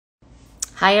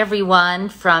Hi, everyone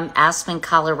from Aspen,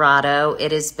 Colorado.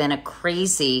 It has been a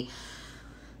crazy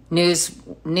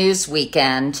news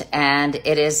weekend, and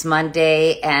it is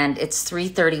Monday, and it's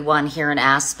 3:31 here in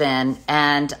Aspen.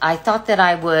 And I thought that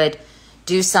I would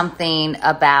do something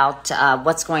about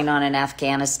what's going on in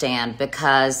Afghanistan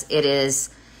because it is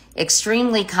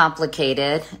extremely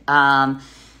complicated.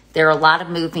 There are a lot of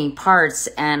moving parts,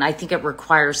 and I think it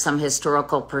requires some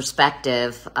historical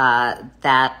perspective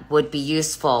that would be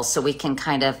useful so we can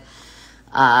kind of,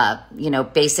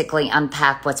 basically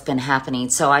unpack what's been happening.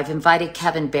 So I've invited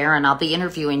Kevin Barron. I'll be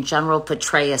interviewing General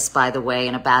Petraeus, by the way,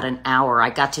 in about an hour.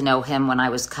 I got to know him when I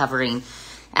was covering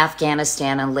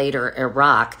Afghanistan and later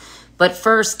Iraq. But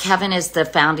first, Kevin is the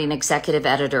founding executive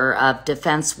editor of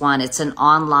Defense One. It's an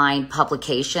online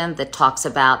publication that talks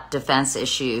about defense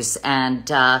issues and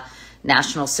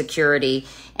national security.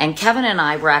 And Kevin and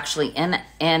I were actually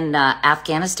in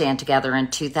Afghanistan together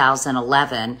in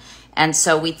 2011. And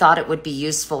so we thought it would be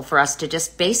useful for us to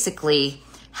just basically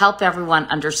help everyone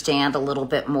understand a little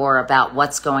bit more about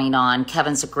what's going on.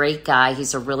 Kevin's a great guy.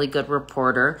 He's a really good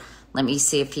reporter. Let me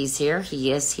see if he's here.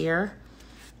 He is here.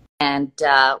 And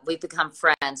we've become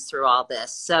friends through all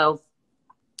this. So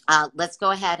let's go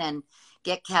ahead and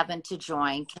get Kevin to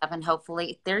join. Kevin,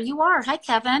 hopefully, there you are. Hi,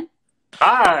 Kevin.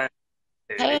 Hi.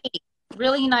 Hey,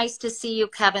 really nice to see you,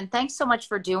 Kevin. Thanks so much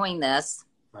for doing this.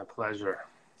 My pleasure.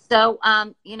 So,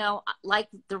 like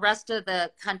the rest of the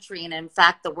country and in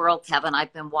fact, the world, Kevin,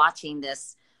 I've been watching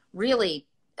this really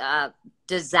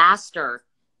disaster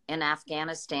in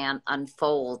Afghanistan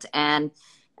unfold. And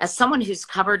as someone who's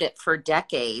covered it for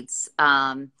decades,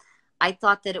 I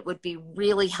thought that it would be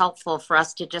really helpful for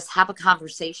us to just have a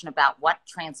conversation about what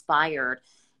transpired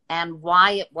and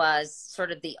why it was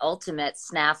sort of the ultimate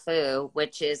snafu,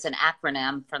 which is an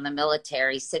acronym from the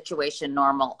military: situation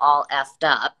normal, all effed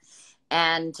up.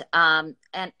 And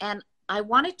I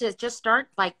wanted to just start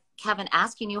by, Kevin,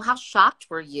 asking you, how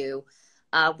shocked were you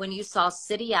when you saw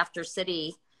city after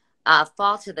city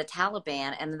fall to the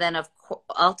Taliban, and then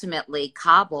ultimately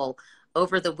Kabul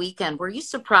over the weekend? Were you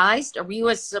surprised, or were you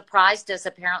as surprised as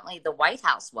apparently the White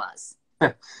House was?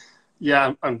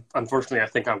 Yeah, unfortunately, I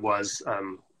think I was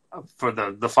for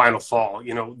the final fall.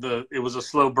 You know, it was a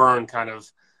slow burn, kind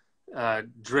of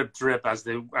drip as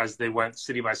they went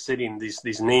city by city, and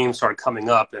these names started coming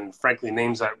up, and frankly,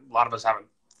 names that a lot of us haven't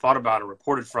thought about or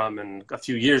reported from in a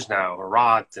few years now: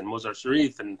 Herat and Mazar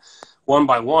Sharif, and one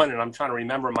by one. And I'm trying to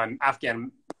remember my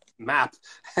Afghan map.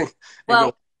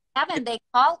 Well, Kevin, they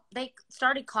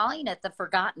started calling it the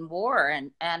Forgotten War,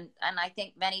 and I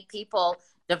think many people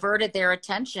diverted their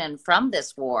attention from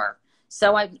this war.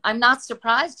 So I'm not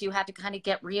surprised you had to kind of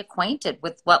get reacquainted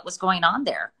with what was going on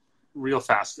there. Real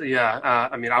fast. Yeah.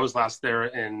 I mean, I was last there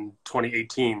in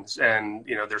 2018, and,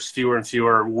 you know, there's fewer and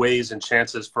fewer ways and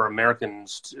chances for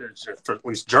Americans, for at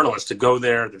least journalists, to go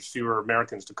there. There's fewer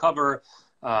Americans to cover.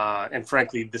 And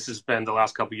frankly, this has been the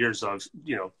last couple of years of,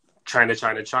 you know,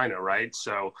 China, right?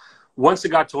 So once it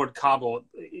got toward Kabul,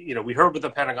 you know, we heard what the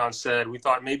Pentagon said. We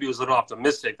thought maybe it was a little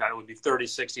optimistic that it would be 30,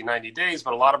 60, 90 days.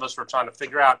 But a lot of us were trying to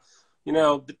figure out, you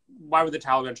know, why would the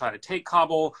Taliban try to take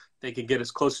Kabul? They could get as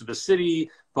close to the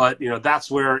city, but, you know, that's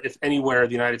where, if anywhere,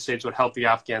 the United States would help the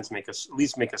Afghans at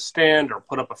least make a stand, or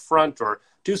put up a front, or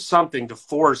do something to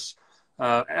force.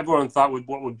 Everyone thought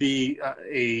what would be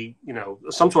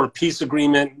some sort of peace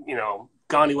agreement. You know,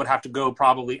 Ghani would have to go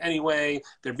probably anyway.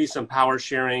 There'd be some power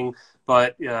sharing,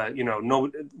 but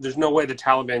there's no way the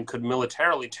Taliban could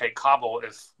militarily take Kabul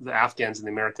if the Afghans and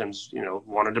the Americans, you know,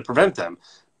 wanted to prevent them.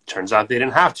 Turns out they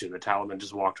didn't have to. The Taliban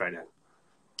just walked right in.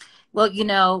 Well, you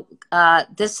know,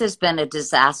 this has been a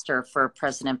disaster for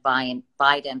President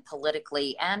Biden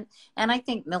politically and I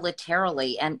think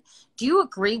militarily. And do you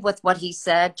agree with what he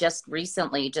said just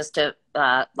recently,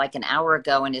 like an hour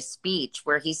ago in his speech,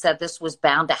 where he said this was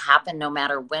bound to happen no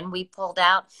matter when we pulled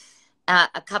out?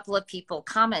 A couple of people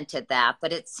commented that,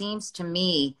 but it seems to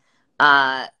me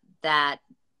that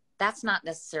that's not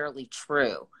necessarily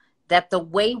true. That the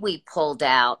way we pulled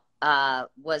out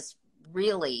was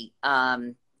really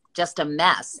just a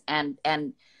mess. And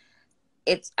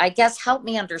it's, I guess, help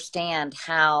me understand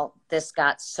how this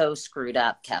got so screwed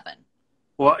up, Kevin.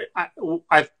 Well,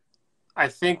 I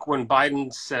think when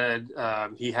Biden said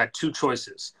he had two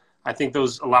choices, I think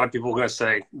a lot of people were going to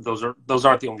say those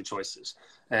aren't the only choices.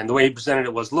 And the way he presented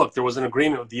it was, look, there was an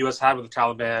agreement the U.S. had with the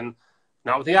Taliban,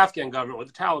 not with the Afghan government, with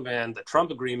the Taliban, the Trump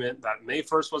agreement, that May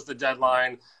 1st was the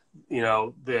deadline. You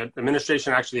know, the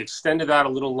administration actually extended that a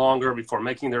little longer before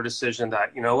making their decision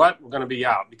that, you know what, we're going to be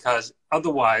out, because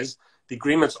otherwise the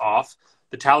agreement's off,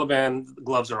 the Taliban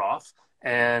gloves are off,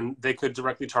 and they could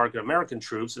directly target American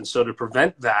troops. And so to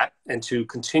prevent that and to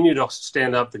continue to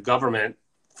stand up the government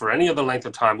for any other length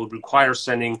of time would require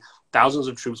sending thousands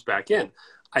of troops back in.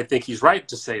 I think he's right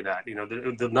to say that. You know,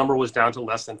 the number was down to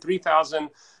less than 3,000.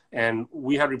 And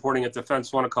we had reporting at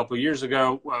Defense One a couple of years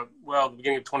ago, well, the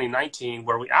beginning of 2019,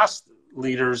 where we asked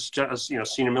leaders, just, you know,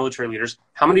 senior military leaders,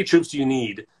 how many troops do you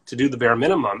need to do the bare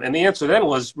minimum? And the answer then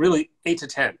was really 8 to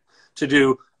 10 to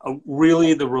do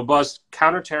really the robust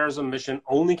counterterrorism mission,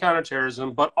 only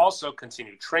counterterrorism, but also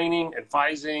continue training,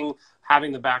 advising,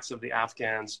 having the backs of the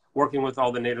Afghans, working with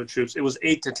all the NATO troops. It was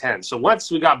 8 to 10. So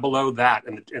once we got below that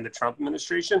in the Trump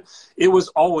administration, it was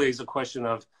always a question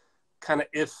of kind of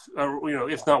if, or, you know,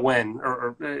 if not when,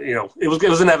 or you know, it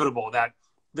was inevitable that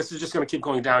this is just going to keep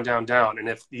going down, down, down. And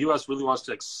if the U.S. really wants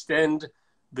to extend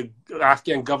the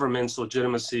Afghan government's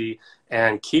legitimacy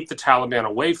and keep the Taliban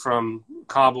away from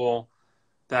Kabul,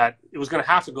 that it was going to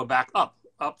have to go back up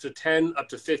to 10, up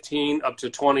to 15, up to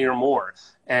 20 or more.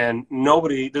 And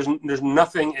there's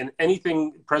nothing in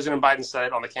anything President Biden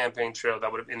said on the campaign trail that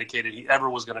would have indicated he ever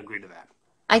was going to agree to that.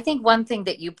 I think one thing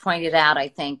that you pointed out, I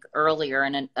think earlier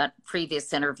in a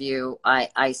previous interview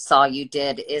I saw you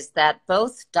did, is that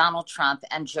both Donald Trump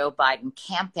and Joe Biden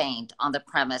campaigned on the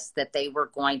premise that they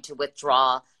were going to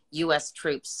withdraw U.S.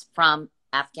 troops from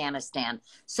Afghanistan.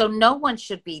 So no one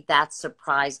should be that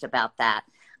surprised about that.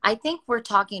 I think we're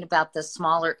talking about the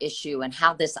smaller issue and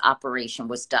how this operation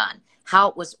was done, how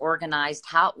it was organized,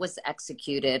 how it was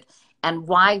executed, and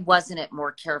why wasn't it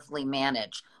more carefully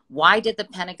managed? Why did the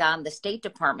Pentagon, the State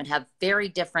Department have very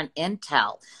different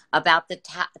intel about the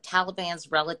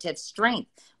Taliban's relative strength?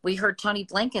 We heard Tony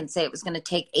Blinken say it was going to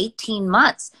take 18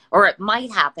 months, or it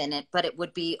might happen, but it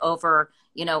would be over,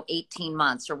 18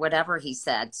 months or whatever he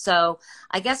said. So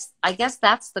I guess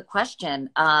that's the question.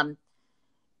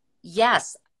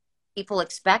 Yes, people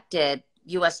expected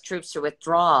U.S. troops to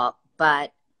withdraw,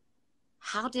 but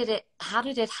how did it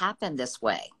happen this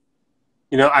way?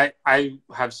 You know, I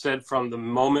have said from the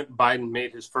moment Biden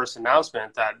made his first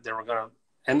announcement that they were going to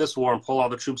end this war and pull all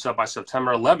the troops up by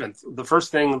September 11th, the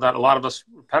first thing that a lot of us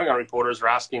Pentagon reporters were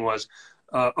asking was,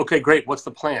 okay, great, what's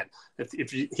the plan?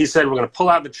 He said, we're going to pull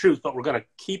out the troops, but we're going to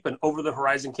keep an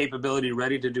over-the-horizon capability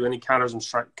ready to do any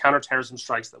counterterrorism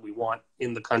strikes that we want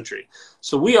in the country.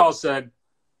 So we all said,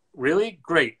 really?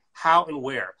 Great. How and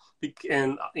where?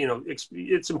 And,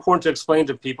 it's important to explain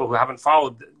to people who haven't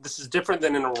followed, this is different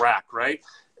than in Iraq, right?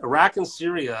 Iraq and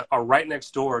Syria are right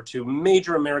next door to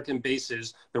major American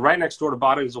bases. They're right next door to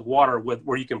bodies of water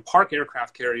where you can park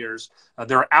aircraft carriers.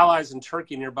 There are allies in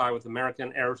Turkey nearby with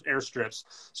American airstrips.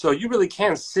 So you really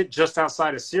can sit just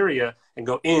outside of Syria and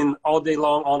go in all day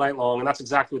long, all night long. And that's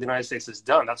exactly what the United States has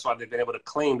done. That's why they've been able to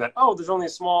claim that, there's only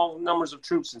small numbers of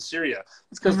troops in Syria.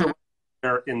 It's because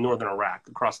they're in northern Iraq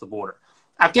across the border.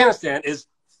 Afghanistan is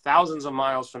thousands of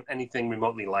miles from anything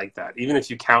remotely like that, even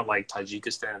if you count like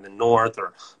Tajikistan in the north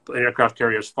or aircraft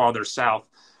carriers farther south.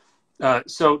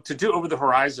 So to do over the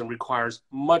horizon requires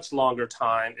much longer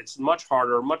time. It's much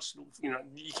harder,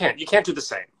 you can't do the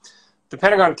same. The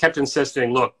Pentagon kept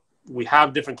insisting, look, we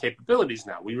have different capabilities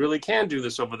now. We really can do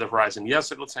this over the horizon.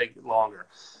 Yes, it will take longer.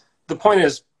 The point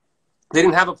is, they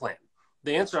didn't have a plan.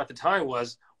 The answer at the time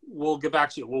was, we'll get back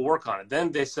to you. We'll work on it.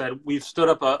 Then they said, we've stood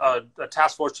up a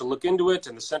task force to look into it,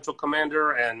 and the central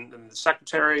commander and the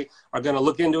secretary are going to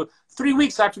look into it. 3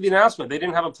 weeks after the announcement, they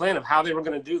didn't have a plan of how they were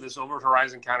going to do this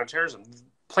over-horizon counterterrorism.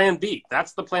 Plan B.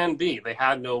 That's the plan B. They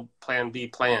had no plan B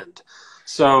planned.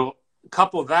 So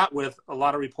couple that with a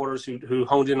lot of reporters who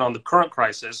honed in on the current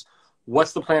crisis.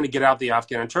 What's the plan to get out the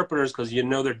Afghan interpreters? Because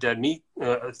they're dead meat.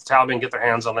 The Taliban get their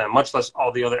hands on them, much less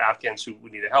all the other Afghans who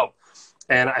would need help.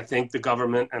 And I think the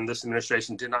government and this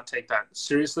administration did not take that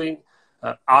seriously.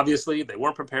 Obviously, they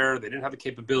weren't prepared. They didn't have the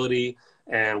capability.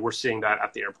 And we're seeing that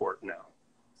at the airport now.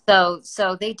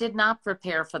 So they did not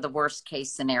prepare for the worst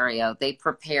case scenario. They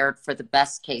prepared for the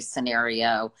best case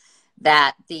scenario,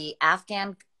 that the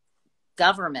Afghan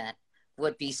government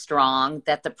would be strong,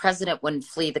 that the president wouldn't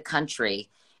flee the country,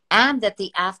 and that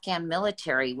the Afghan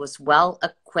military was well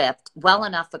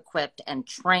enough equipped and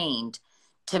trained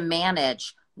to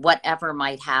manage whatever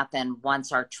might happen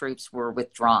once our troops were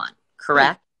withdrawn.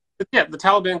 Correct? Yeah, the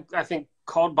Taliban, I think,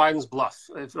 called Biden's bluff,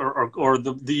 or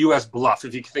the U.S. bluff,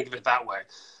 if you can think of it that way.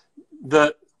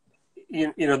 This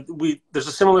is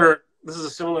a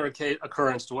similar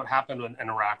occurrence to what happened in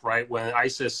Iraq, right? When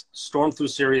ISIS stormed through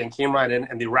Syria and came right in,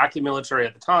 and the Iraqi military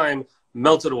at the time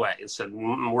melted away and said,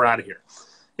 we're out of here.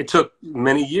 It took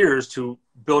many years to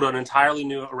build an entirely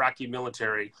new Iraqi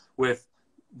military with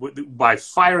by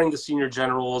firing the senior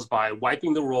generals, by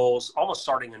wiping the rolls, almost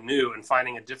starting anew and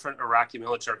finding a different Iraqi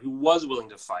military who was willing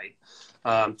to fight,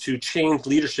 to change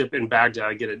leadership in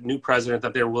Baghdad, get a new president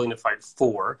that they were willing to fight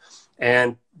for,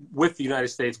 and with the United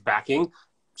States backing,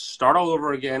 start all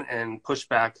over again and push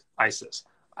back ISIS.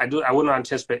 I wouldn't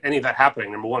anticipate any of that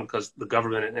happening, number one, because the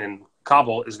government in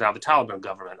Kabul is now the Taliban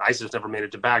government. ISIS never made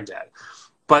it to Baghdad.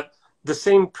 But the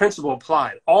same principle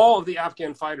applied. All of the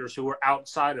Afghan fighters who were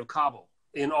outside of Kabul,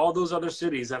 in all those other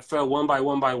cities that fell one by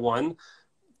one,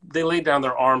 they laid down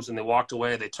their arms and they walked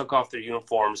away. They took off their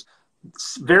uniforms.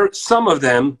 Some of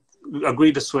them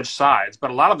agreed to switch sides,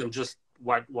 but a lot of them just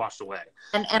washed away.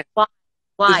 And why?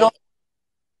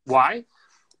 Why?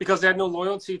 Because they had no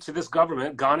loyalty to this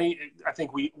government. Ghani, I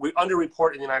think we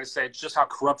underreport in the United States just how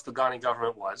corrupt the Ghani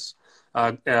government was.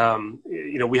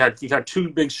 We had two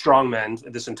big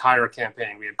strongmen this entire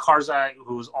campaign. We had Karzai,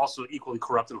 who was also equally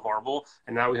corrupt and horrible,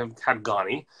 and now we have had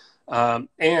Ghani,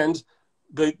 and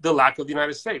the lack of the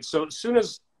United States. So as soon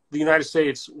as the United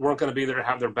States weren't going to be there to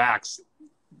have their backs,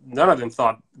 none of them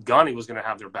thought Ghani was going to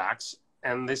have their backs,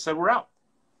 and they said, we're out.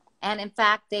 And in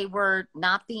fact, they were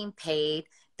not being paid.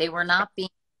 They were not being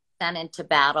sent into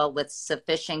battle with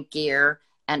sufficient gear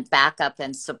and backup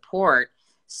and support.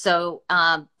 So,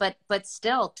 but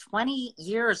still 20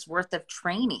 years worth of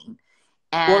training.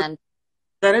 And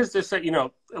that is to say,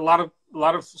 a lot of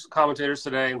commentators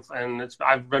today, and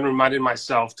I've been reminded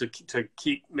myself to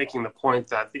keep making the point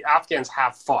that the Afghans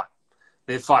have fought.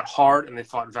 They fought hard and they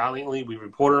fought valiantly. We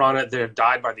reported on it. They have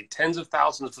died by the tens of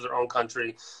thousands for their own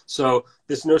country. So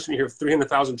this notion here of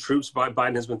 300,000 troops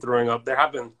Biden has been throwing up, there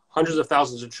have been hundreds of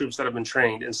thousands of troops that have been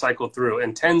trained and cycled through,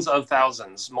 and tens of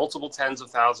thousands, multiple tens of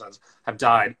thousands have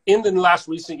died in the last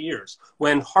recent years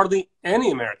when hardly any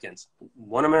Americans,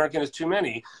 one American is too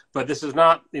many, but this is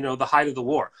not, the height of the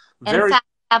war. In fact,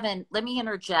 Kevin, let me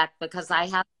interject because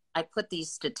I put these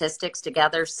statistics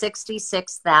together.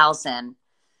 66,000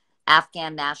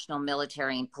 Afghan national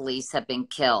military and police have been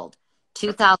killed,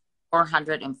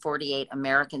 2,448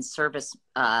 American service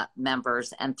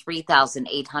members, and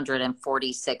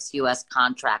 3,846 U.S.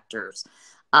 contractors,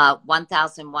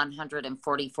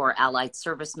 1,144 allied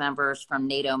service members from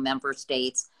NATO member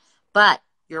states. But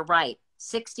you're right,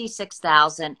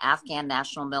 66,000 Afghan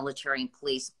national military and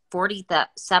police,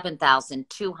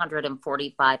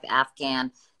 47,245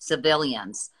 Afghan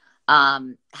civilians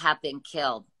have been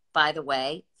killed. By the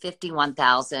way,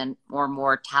 51,000 or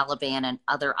more Taliban and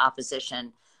other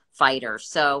opposition fighters.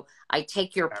 So I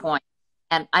take your point.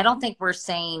 And I don't think we're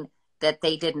saying that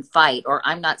they didn't fight, or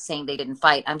I'm not saying they didn't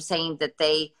fight. I'm saying that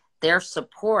their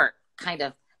support kind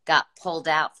of got pulled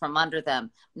out from under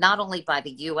them, not only by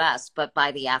the U.S., but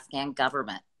by the Afghan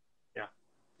government.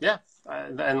 Yeah.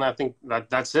 And I think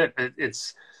that's it.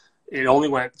 It only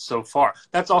went so far.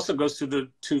 That also goes to the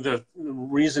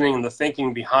reasoning and the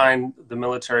thinking behind the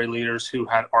military leaders who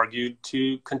had argued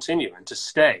to continue and to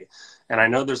stay. And I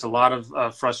know there's a lot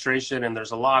of frustration, and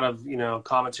there's a lot of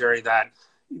commentary that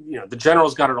the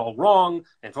generals got it all wrong.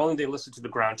 And if only they listened to the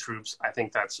ground troops. I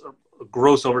think that's a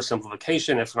gross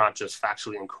oversimplification, if not just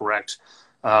factually incorrect.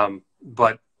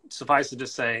 But suffice it to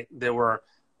say, there were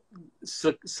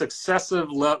successive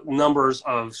numbers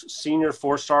of senior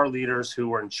four-star leaders who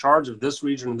were in charge of this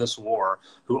region, this war,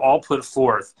 who all put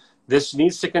forth, this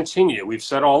needs to continue. We've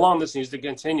said all along this needs to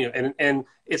continue. And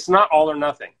it's not all or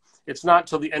nothing. It's not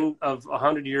till the end of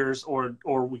 100 years or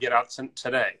we get out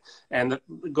today. And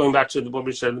going back to what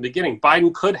we said in the beginning,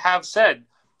 Biden could have said,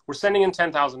 we're sending in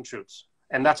 10,000 troops.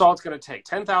 And that's all it's going to take.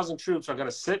 10,000 troops are going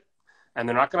to sit, and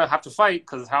they're not going to have to fight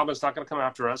because the Taliban's not going to come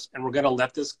after us. And we're going to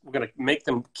we're going to make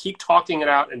them keep talking it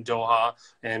out in Doha.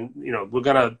 And, we're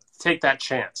going to take that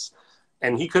chance.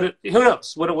 And who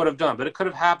knows what it would have done, but it could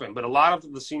have happened. But a lot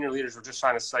of the senior leaders were just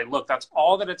trying to say, look, that's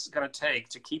all that it's going to take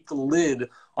to keep the lid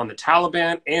on the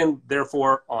Taliban and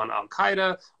therefore on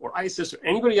Al-Qaeda or ISIS or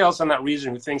anybody else in that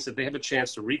region who thinks that they have a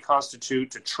chance to reconstitute,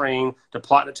 to train, to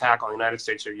plot an attack on the United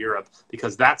States or Europe,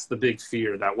 because that's the big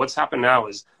fear, that what's happened now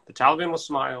is the Taliban will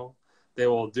smile. They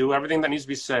will do everything that needs to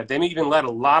be said. They may even let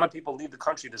a lot of people leave the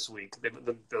country this week.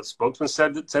 The spokesman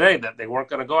said today that they weren't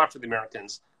going to go after the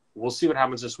Americans. We'll see what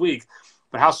happens this week.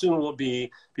 But how soon will it be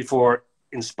before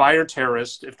inspired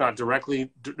terrorists, if not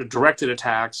directed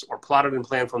attacks or plotted and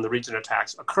planned from the region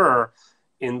attacks, occur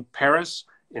in Paris,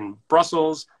 in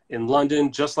Brussels, in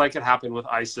London, just like it happened with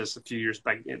ISIS a few years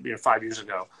back, 5 years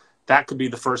ago? That could be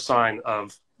the first sign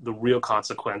of the real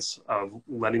consequence of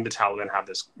letting the Taliban have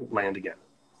this land again.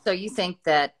 So you think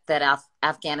that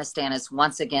Afghanistan is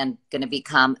once again going to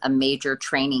become a major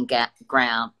training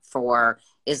ground for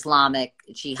Islamic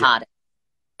jihad?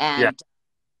 Yeah.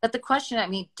 But the question, I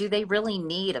mean, do they really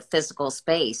need a physical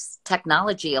space?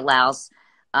 Technology allows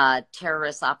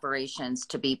terrorist operations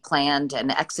to be planned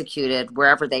and executed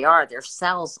wherever they are. There's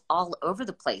cells all over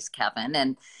the place, Kevin.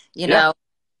 And, you Yeah.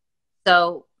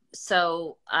 know,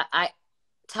 so I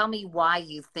tell me why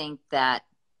you think that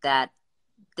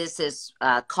this is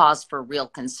cause for real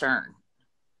concern.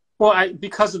 Well,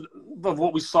 because of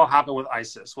what we saw happen with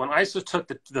ISIS. When ISIS took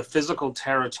the physical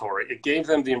territory, it gave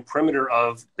them the imprimatur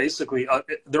of basically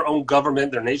their own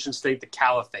government, their nation state, the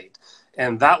caliphate.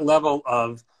 And that level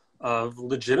of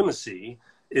legitimacy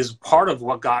is part of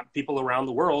what got people around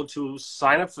the world to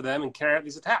sign up for them and carry out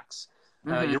these attacks.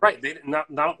 Hmm. You're right. They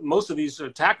not most of these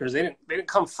attackers. They didn't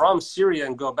come from Syria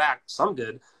and go back. Some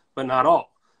did, but not all.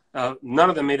 None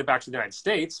of them made it back to the United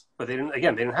States, but they didn't.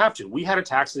 Again, they didn't have to. We had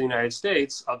attacks in the United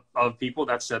States of people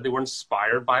that said they were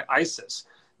inspired by ISIS.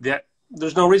 That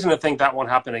there's no reason to think that won't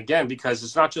happen again, because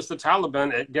it's not just the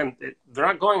Taliban. Again, they're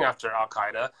not going after Al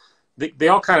Qaeda. They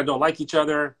all kind of don't like each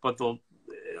other, but they'll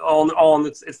all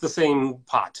it's the same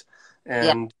pot.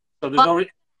 Yeah. And so there's Well, no.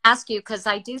 ask you because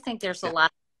I do think there's a Yeah.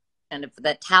 lot of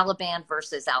the Taliban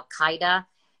versus Al Qaeda.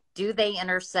 Do they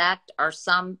intersect? Are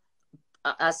some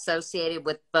associated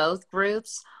with both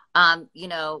groups? And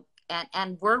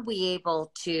were we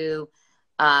able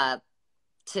uh,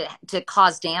 to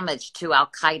cause damage to Al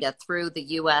Qaeda through the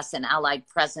U.S. and allied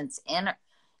presence in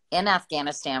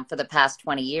Afghanistan for the past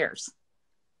 20 years?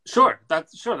 Sure.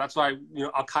 That's why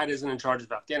Al Qaeda isn't in charge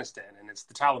of Afghanistan, and it's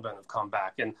the Taliban have come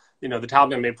back, and the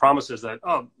Taliban made promises that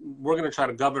we're going to try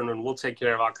to govern and we'll take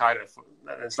care of Al Qaeda.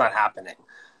 It's not happening.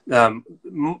 The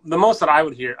most that I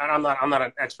would hear, and I'm not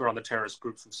an expert on the terrorist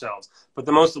groups themselves, but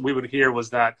the most that we would hear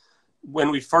was that when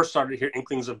we first started to hear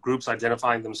inklings of groups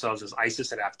identifying themselves as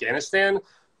ISIS in Afghanistan,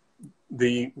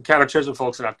 the counterterrorism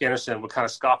folks in Afghanistan would kind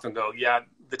of scoff and go, yeah,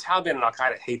 the Taliban and Al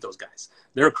Qaeda hate those guys.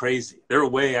 They're crazy. They're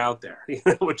way out there,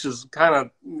 which is kind of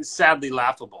sadly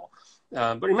laughable.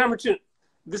 But remember, too,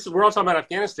 we're all talking about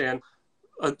Afghanistan.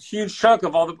 A huge chunk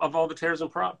of all the terrorism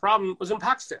problem was in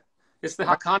Pakistan. It's the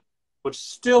Haqqani, which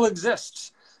still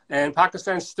exists. And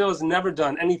Pakistan still has never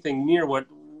done anything near what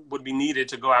would be needed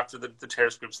to go after the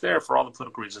terrorist groups there for all the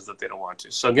political reasons that they don't want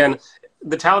to. So again,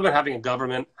 the Taliban having a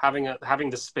government, having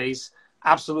the space,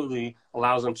 absolutely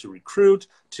allows them to recruit,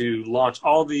 to launch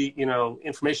all the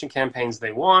information campaigns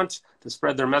they want, to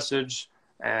spread their message,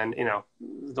 and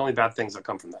the only bad things that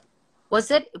come from that.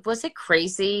 Was it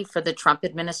crazy for the Trump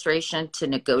administration to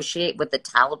negotiate with the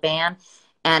Taliban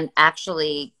and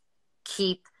actually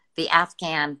keep the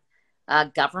Afghan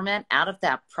government out of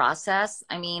that process?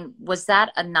 I mean, was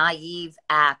that a naive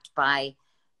act by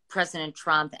President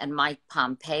Trump and Mike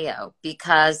Pompeo?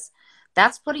 Because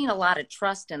that's putting a lot of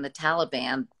trust in the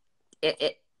Taliban,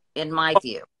 in my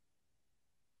view.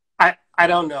 I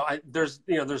don't know. There's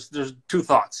two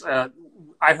thoughts.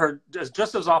 I heard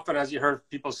just as often as you heard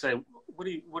people say, what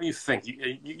do you think?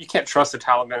 You can't trust the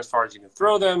Taliban as far as you can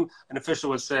throw them. An official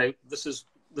would say, this is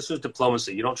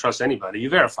diplomacy. You don't trust anybody. You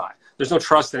verify. There's no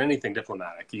trust in anything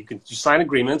diplomatic. You sign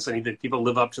agreements and either people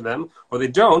live up to them or they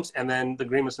don't, and then the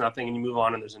agreement's nothing and you move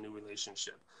on and there's a new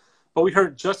relationship. But we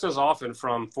heard just as often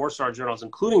from four-star generals,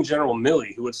 including General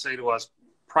Milley, who would say to us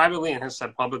privately and has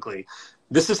said publicly,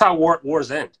 this is how wars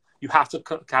end. You have to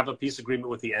have a peace agreement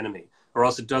with the enemy, or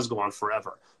else it does go on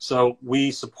forever. So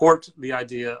we support the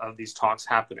idea of these talks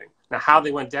happening. Now, how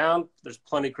they went down, there's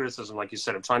plenty of criticism, like you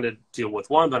said, of trying to deal with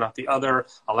one but not the other,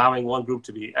 allowing one group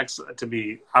to be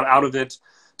out of it,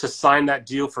 to sign that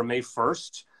deal for May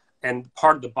 1st. And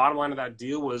part of the bottom line of that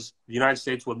deal was the United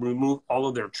States would remove all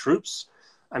of their troops.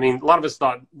 I mean, a lot of us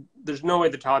thought there's no way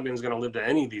the Taliban is going to live to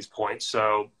any of these points,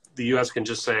 so the U.S. can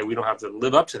just say we don't have to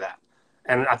live up to that.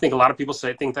 And I think a lot of people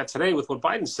think that today with what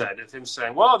Biden said, of him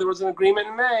saying, well, there was an agreement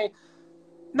in May.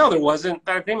 No, there wasn't.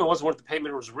 That agreement wasn't what the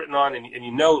paper was written on, and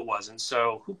it wasn't.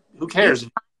 So who cares?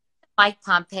 Mike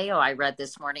Pompeo, I read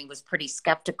this morning, was pretty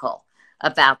skeptical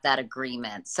about that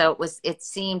agreement. So it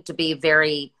seemed to be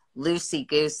very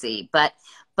loosey-goosey. But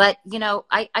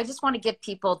I just want to give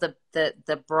people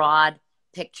the broad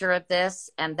picture of this,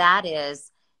 and that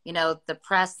is, the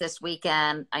press this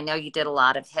weekend. I know you did a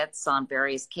lot of hits on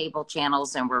various cable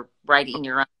channels and were writing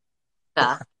your own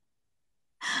stuff.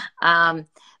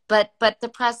 But the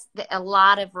press, a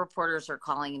lot of reporters are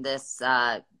calling this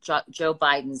Joe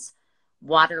Biden's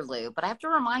Waterloo. But I have to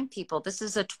remind people, this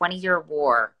is a 20-year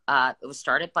war. It was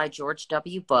started by George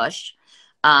W. Bush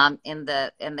in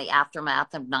the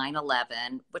aftermath of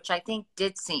 9/11, which I think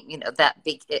did seem,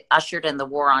 it ushered in the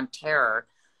war on terror,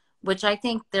 which I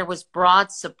think there was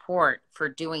broad support for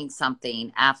doing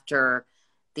something after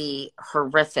the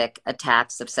horrific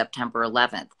attacks of September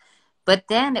 11th. But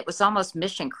then it was almost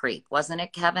mission creep, wasn't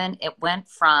it, Kevin? It went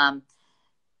from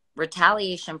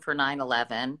retaliation for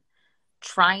 9/11,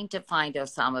 trying to find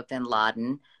Osama bin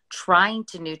Laden, trying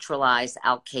to neutralize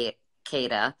Al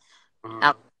Qaeda,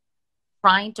 Mm.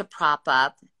 trying to prop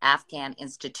up Afghan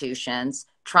institutions,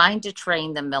 trying to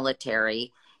train the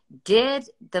military. Did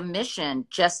the mission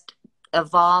just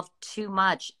evolve too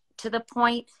much to the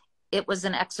point it was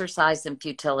an exercise in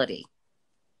futility?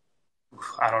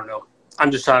 I don't know.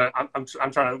 I'm just trying to.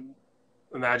 I'm trying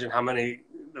to imagine how many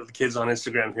of the kids on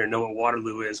Instagram here know what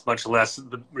Waterloo is, much less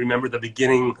remember the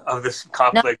beginning of this No,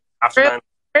 conflict after true, 9.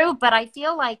 true, but I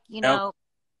feel like, No.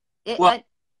 Well,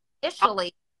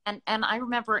 initially, and I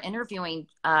remember interviewing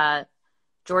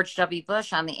George W.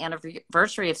 Bush on the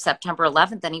anniversary of September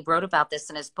 11th, and he wrote about this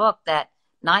in his book that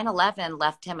 9/11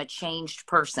 left him a changed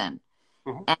person.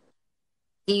 mhm. And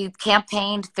he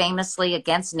campaigned famously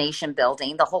against nation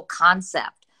building, the whole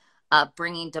concept of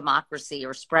bringing democracy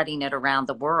or spreading it around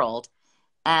the world.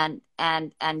 And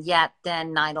yet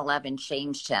then 9/11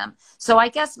 changed him. So I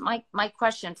guess my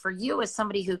question for you, as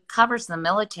somebody who covers the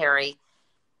military,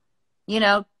 you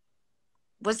know,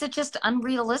 was it just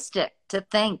unrealistic to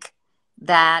think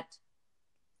that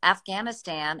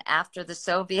Afghanistan, after the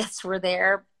Soviets were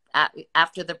there,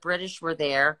 after the British were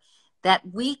there, that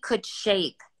we could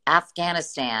shape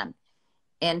Afghanistan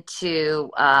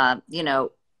into,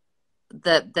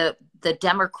 the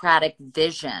democratic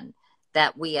vision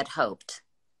that we had hoped?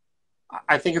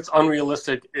 I think it's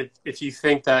unrealistic if you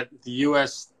think that the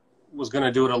U.S. was going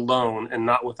to do it alone and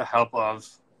not with the help of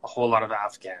a whole lot of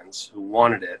Afghans who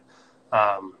wanted it,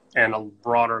 and a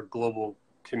broader global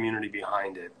community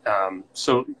behind it.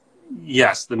 So,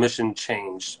 yes, the mission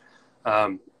changed,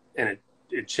 and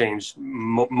it changed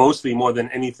mostly more than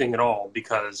anything at all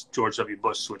because George W.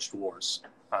 Bush switched wars.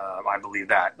 I believe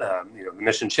that the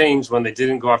mission changed when they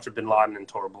didn't go after bin Laden and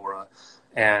Tora Bora,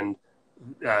 and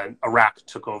Iraq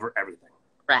took over everything.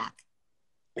 Iraq.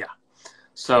 Yeah.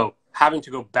 So having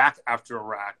to go back after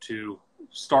Iraq to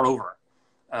start over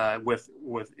with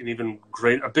an even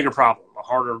a bigger problem, a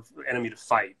harder enemy to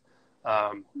fight,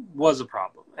 was a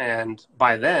problem. And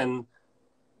by then,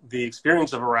 the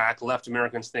experience of Iraq left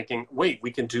Americans thinking, wait,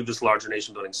 we can do this larger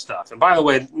nation building stuff. And by the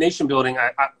way, nation building,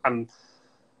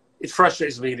 it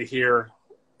frustrates me to hear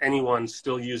anyone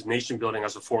still use nation building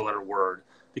as a 4-letter word,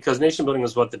 because nation building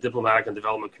is what the diplomatic and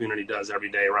development community does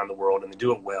every day around the world, and they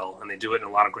do it well, and they do it in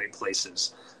a lot of great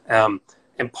places.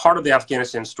 And part of the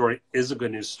Afghanistan story is a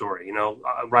good news story.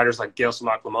 Writers like Gail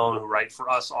Samak-Lamone, who write for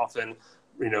us often,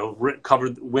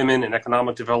 covered women and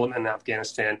economic development in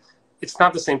Afghanistan. It's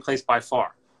not the same place by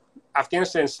far.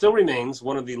 Afghanistan still remains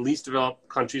one of the least developed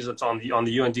countries that's on the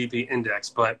UNDP index,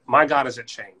 but my God, has it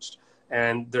changed.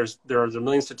 And there are a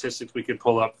million statistics we could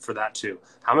pull up for that too.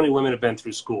 How many women have been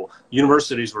through school?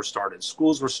 Universities were started.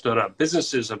 Schools were stood up.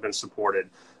 Businesses have been supported.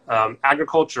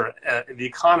 Agriculture, the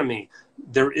economy.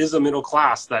 There is a middle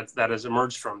class that has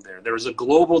emerged from there. There is a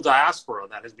global diaspora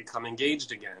that has become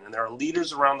engaged again. And there are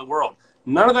leaders around the world.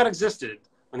 None of that existed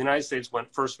when the United States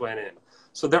first went in.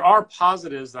 So there are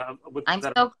positives.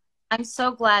 I'm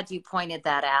so glad you pointed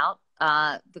that out,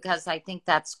 because I think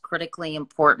that's critically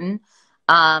important.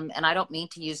 And I don't mean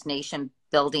to use nation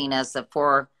building as a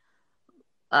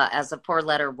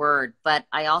 4-letter word, but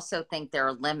I also think there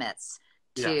are limits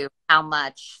to how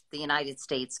much the United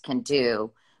States can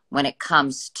do when it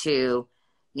comes to,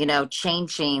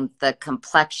 changing the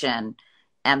complexion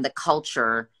and the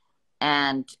culture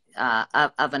and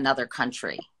of another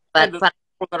country. But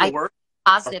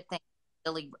positive things.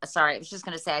 Really, sorry, I was just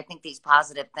going to say, I think these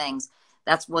positive things.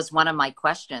 That was one of my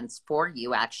questions for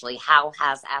you, actually. How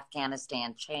has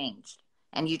Afghanistan changed?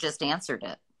 And you just answered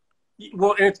it.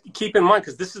 Well, and keep in mind,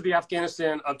 because this is the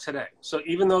Afghanistan of today. So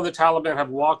even though the Taliban have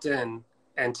walked in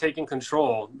and taken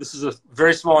control, this is a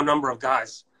very small number of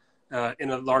guys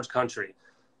in a large country.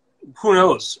 Who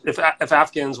knows if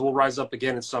Afghans will rise up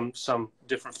again in some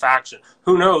different faction?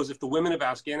 Who knows if the women of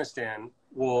Afghanistan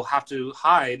will have to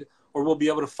hide, or we'll be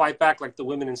able to fight back like the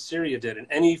women in Syria did in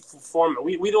any form.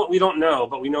 We don't know,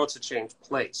 but we know it's a changed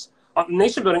place.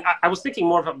 Nation building, I was thinking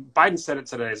more of Biden said it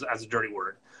today as a dirty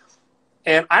word.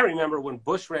 And I remember when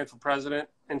Bush ran for president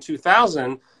in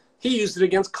 2000, he used it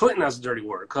against Clinton as a dirty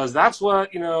word, because that's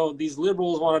what, these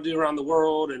liberals want to do around the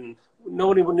world. And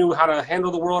nobody knew how to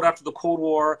handle the world after the Cold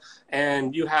War.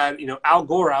 And you had, Al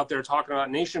Gore out there talking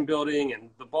about nation building and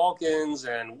the Balkans,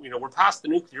 and, we're past the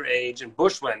nuclear age. And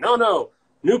Bush went, no,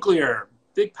 nuclear,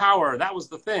 big power, that was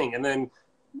the thing. And then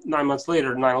 9 months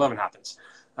later, 9/11 happens.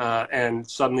 And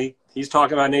suddenly he's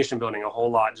talking about nation building a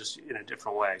whole lot, just in a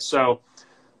different way. So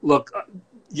Look,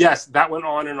 yes, that went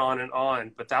on and on and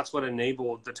on, but that's what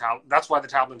enabled the Taliban. That's why the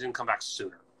Taliban didn't come back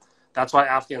sooner. That's why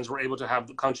Afghans were able to have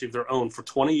the country of their own for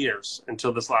 20 years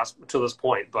until this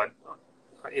point. But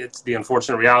it's the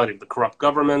unfortunate reality of the corrupt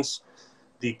governments,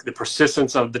 the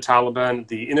persistence of the Taliban,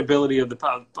 the inability of the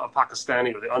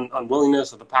Pakistani, or the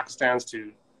unwillingness of the Pakistans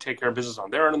to take care of business on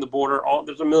their end of the border.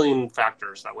 There's a million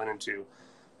factors that went into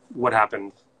what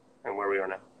happened and where we are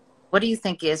now. What do you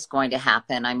think is going to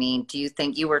happen? I mean, do you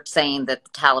think you were saying that the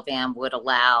Taliban would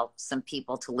allow some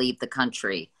people to leave the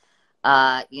country?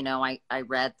 I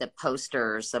read the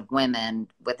posters of women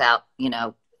without,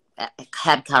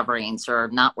 head coverings or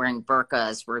not wearing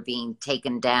burqas were being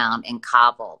taken down in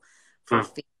Kabul for fear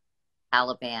of the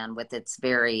Taliban with its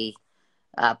very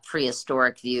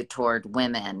prehistoric view toward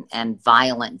women and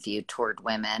violent view toward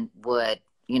women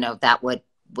that would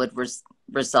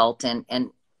result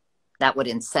in that would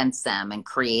incense them and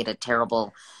create a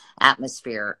terrible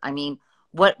atmosphere. I mean,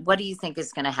 what do you think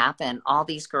is going to happen? All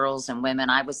these girls and women,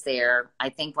 I was there. I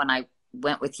think when I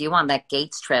went with you on that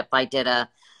Gates trip, I did a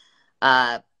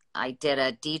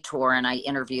detour and I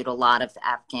interviewed a lot of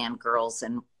Afghan girls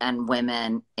and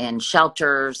women in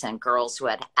shelters and girls who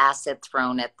had acid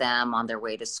thrown at them on their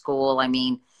way to school. I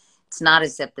mean, it's not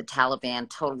as if the Taliban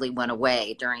totally went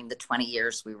away during the 20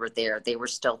 years we were there. They were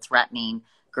still threatening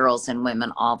girls and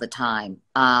women all the time.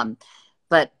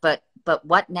 But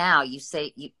what now? You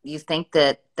say you think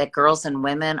that girls and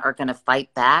women are going to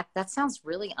fight back? That sounds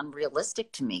really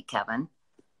unrealistic to me, Kevin.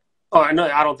 Oh, I know.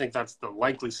 I don't think that's the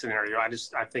likely scenario.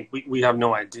 I think we have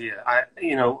no idea.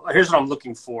 Here's what I'm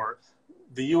looking for.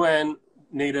 The UN,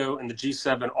 NATO, and the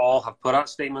G7 all have put out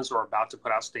statements or are about to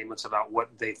put out statements about what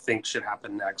they think should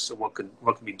happen next and what could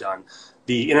be done.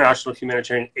 The international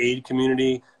humanitarian aid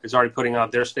community is already putting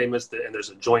out their statements, and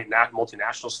there's a joint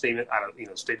multinational statement out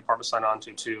of State Department signed on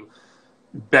to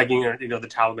begging the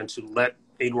Taliban to let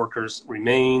aid workers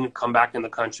remain, come back in the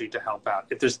country to help out.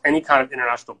 If there's any kind of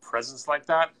international presence like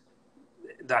that,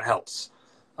 that helps.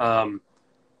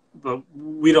 But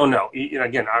we don't know.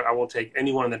 Again, I won't take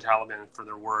anyone in the Taliban for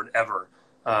their word ever.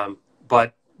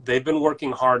 But they've been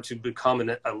working hard to become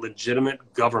a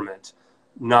legitimate government,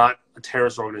 not a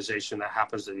terrorist organization that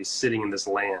happens to be sitting in this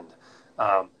land.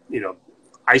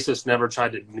 ISIS never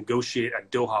tried to negotiate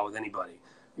at Doha with anybody.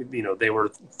 They were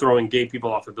throwing gay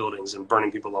people off of buildings and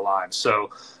burning people alive.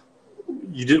 So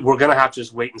we're going to have to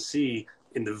just wait and see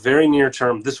in the very near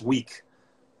term this week.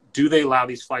 Do they allow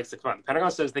these flights to come out? The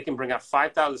Pentagon says they can bring out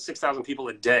 5,000, 6,000 people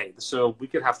a day. So we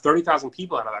could have 30,000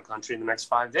 people out of that country in the next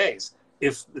 5 days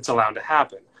if it's allowed to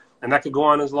happen. And that could go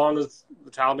on as long as the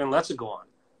Taliban lets it go on,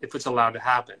 if it's allowed to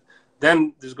happen.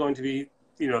 Then there's going to be,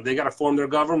 they got to form their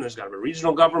government. There's got to be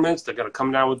regional governments. They're going to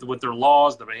come down with their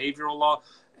laws, the behavioral law,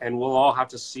 and we'll all have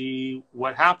to see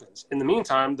what happens. In the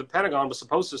meantime, the Pentagon was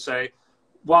supposed to say,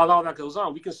 while all that goes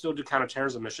on, we can still do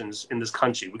counterterrorism missions in this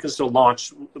country. We can still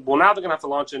launch. Well, now they're going to have to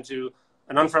launch into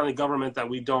an unfriendly government that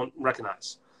we don't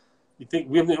recognize. You think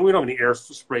we don't have any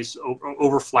airspace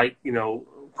overflight,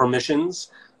 permissions.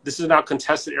 This is now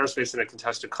contested airspace in a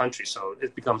contested country, so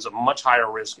it becomes a much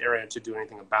higher risk area to do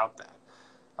anything about that.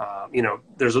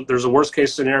 There's a worst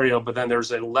case scenario, but then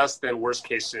there's a less than worst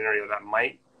case scenario that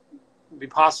might be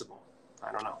possible.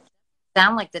 I don't know.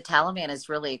 Sound like the Taliban is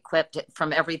really equipped,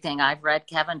 from everything I've read,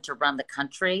 Kevin, to run the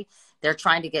country. They're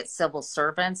trying to get civil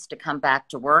servants to come back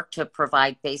to work to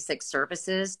provide basic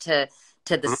services to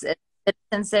the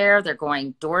citizens there. They're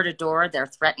going door to door. They're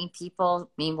threatening people.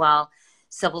 Meanwhile,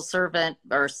 civil servant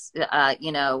or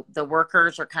the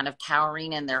workers are kind of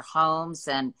cowering in their homes,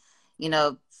 and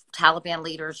Taliban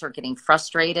leaders are getting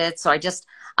frustrated. So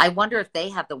I wonder if they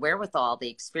have the wherewithal, the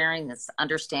experience,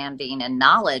 understanding, and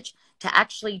knowledge to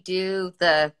actually do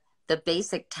the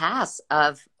basic tasks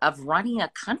of running a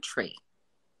country.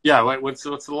 Yeah, what's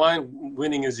the line?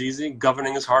 Winning is easy,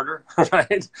 governing is harder,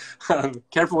 right?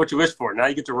 Careful what you wish for. Now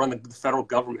you get to run the federal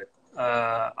government.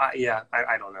 I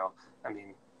don't know. I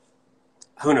mean,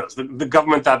 who knows? The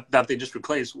government that they just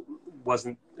replaced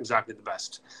wasn't exactly the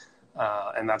best.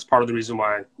 And that's part of the reason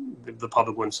why the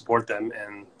public wouldn't support them,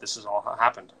 and this has all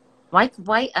happened. Why?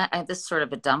 This is sort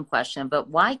of a dumb question,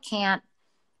 but why can't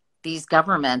these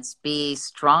governments be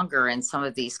stronger in some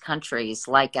of these countries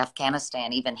like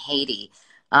Afghanistan, even Haiti?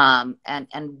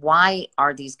 And why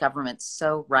are these governments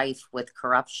so rife with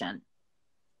corruption?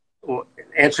 Well,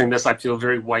 answering this, I feel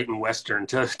very white and Western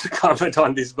to comment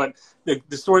on these, but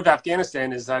the story of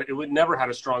Afghanistan is that it would never had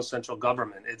a strong central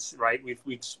government. It's right.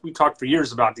 We talked for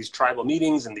years about these tribal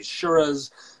meetings and these shuras,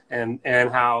 and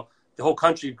how the whole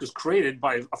country was created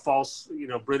by a false,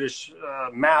 British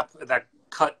map that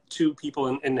cut two people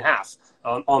in half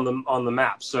on the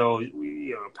map. So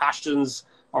Pashtuns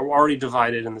are already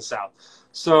divided in the South.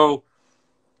 So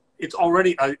it's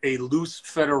already a loose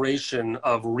federation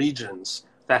of regions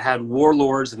that had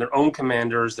warlords and their own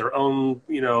commanders, their own,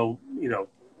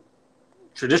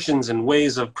 traditions and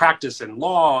ways of practice and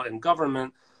law and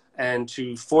government. And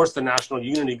to force the national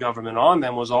unity government on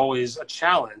them was always a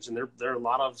challenge. And there are a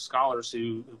lot of scholars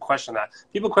who question that.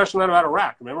 People question that about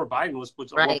Iraq. Remember, Biden was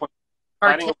at one point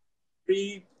fighting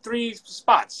three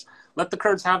spots. Let the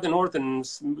Kurds have the north and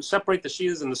separate the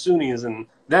Shias and the Sunnis, and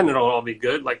then it'll all be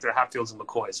good, like their Hatfields and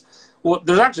McCoys. Well,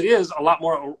 there actually is a lot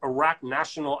more Iraq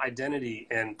national identity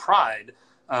and pride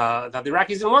that the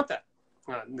Iraqis didn't want that.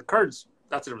 The Kurds,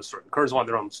 that's a different story. The Kurds want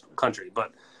their own country.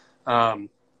 But,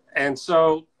 and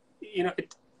so,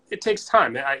 it takes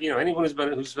time. Anyone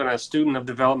who's been a student of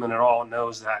development at all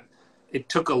knows that it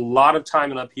took a lot of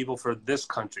time and upheaval for this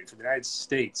country, for the United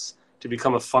States, to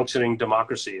become a functioning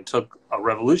democracy. It took a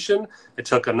revolution. It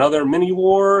took another mini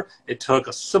war. It took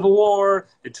a civil war.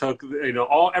 It took,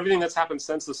 everything that's happened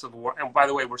since the Civil War. And by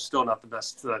the way, we're still not the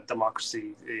best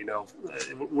democracy.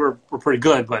 We're pretty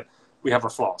good, but we have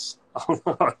our flaws.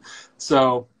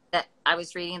 So I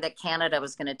was reading that Canada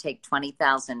was going to take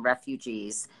 20,000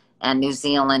 refugees, and New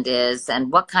Zealand is.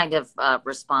 And what kind of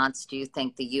response do you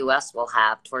think the U.S. will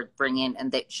have toward bringing,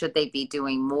 and should they be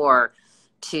doing more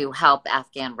to help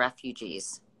Afghan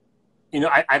refugees?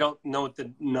 I don't know what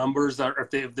the numbers are,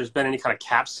 if there's been any kind of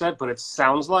cap set, but it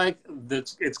sounds like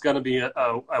it's going to be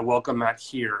a welcome mat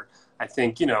here. I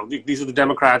think, these are the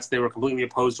Democrats. They were completely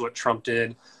opposed to what Trump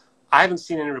did. I haven't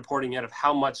seen any reporting yet of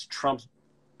how much Trump's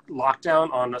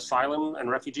lockdown on asylum and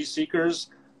refugee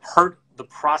seekers hurt the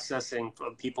processing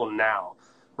of people now,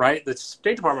 right? The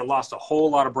State Department lost a whole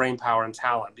lot of brain power and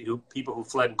talent, people who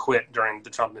fled and quit during the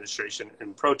Trump administration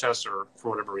in protests or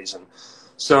for whatever reason.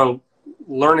 So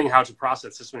learning how to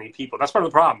process this many people, that's part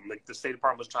of the problem. Like the State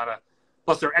Department was trying to,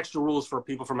 plus there are extra rules for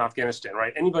people from Afghanistan,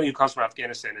 right? Anybody who comes from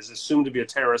Afghanistan is assumed to be a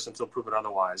terrorist until proven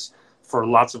otherwise for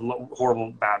lots of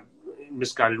horrible, bad,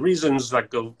 misguided reasons that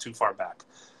go too far back.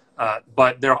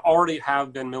 But there already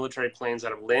have been military planes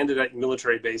that have landed at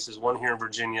military bases, one here in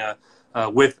Virginia,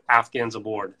 with Afghans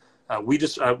aboard. We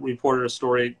just reported a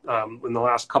story in the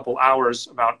last couple hours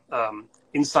about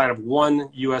inside of one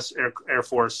U.S. Air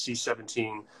Force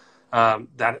C-17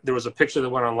 that there was a picture that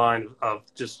went online of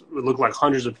just, it looked like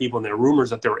hundreds of people, and there were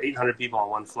rumors that there were 800 people on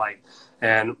one flight.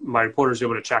 And my reporters were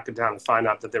able to track it down and find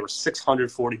out that there were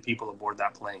 640 people aboard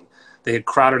that plane. They had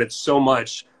crowded it so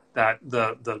much that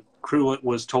the crew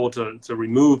was told to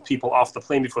remove people off the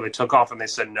plane before they took off, and they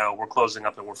said, no, we're closing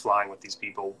up and we're flying with these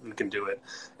people. We can do it.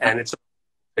 And it's a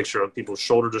picture of people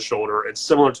shoulder to shoulder. It's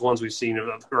similar to ones we've seen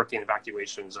of hurricane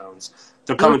evacuation zones.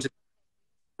 They're coming to.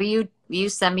 Will you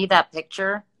send me that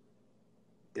picture?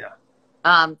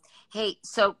 Yeah. Hey,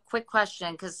 so quick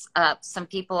question, because some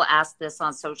people asked this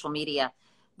on social media.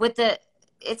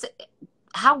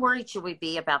 How worried should we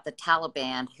be about the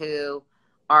Taliban, who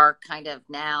are kind of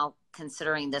now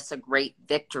considering this a great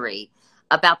victory,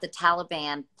 about the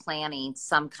Taliban planning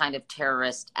some kind of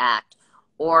terrorist act?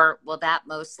 Or will that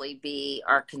mostly be,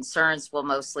 our concerns will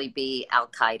mostly be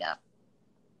Al-Qaeda?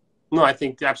 No, I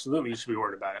think absolutely you should be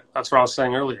worried about it. That's what I was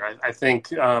saying earlier. I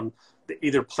think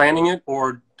either planning it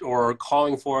or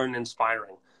calling for it and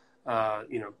inspiring.